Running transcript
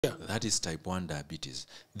Yeah. That is type 1 diabetes.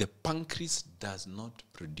 The pancreas does not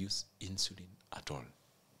produce insulin at all.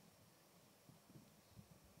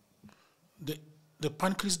 The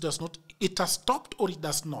pancreas does not, it has stopped or it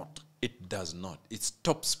does not? It does not. It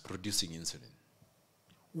stops producing insulin.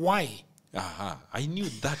 Why? Aha, I knew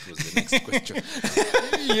that was the next question.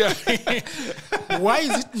 Yeah.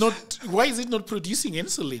 Why is it not producing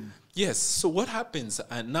insulin? Yes, so what happens,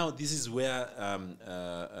 and now this is where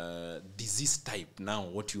disease type, now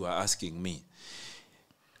what you are asking me.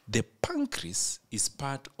 The pancreas is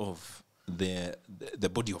part of the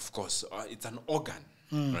body, of course. It's an organ,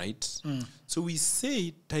 right? So we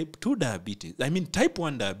say type 2 diabetes, type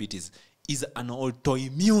 1 diabetes is an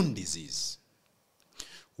autoimmune disease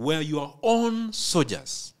where your own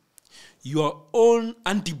soldiers, your own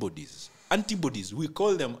antibodies, we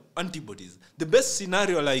call them antibodies. The best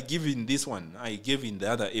scenario I give in this one, I gave in the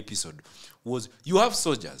other episode, was you have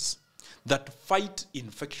soldiers that fight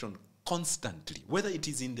infection constantly. Whether it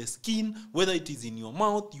is in the skin, whether it is in your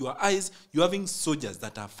mouth, your eyes, you're having soldiers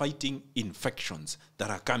that are fighting infections that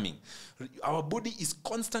are coming. Our body is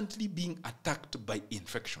constantly being attacked by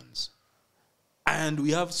infections. And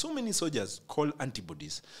we have so many soldiers called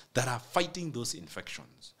antibodies that are fighting those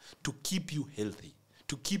infections to keep you healthy,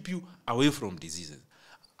 to keep you away from diseases.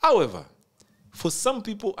 However, for some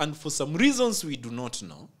people and for some reasons we do not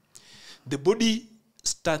know, the body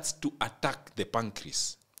starts to attack the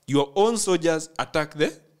pancreas. Your own soldiers attack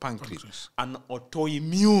the pancreas. An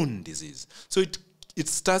autoimmune disease. So it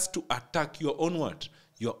starts to attack your own what?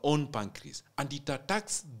 Your own pancreas. And it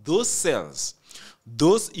attacks those cells,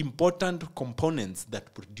 those important components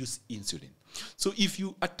that produce insulin. So if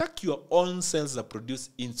you attack your own cells that produce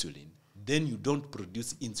insulin, then you don't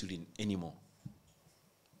produce insulin anymore.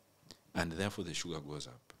 And therefore the sugar goes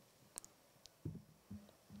up.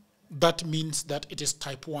 That means that it is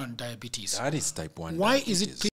type 1 diabetes. That is type 1 Why diabetes. is it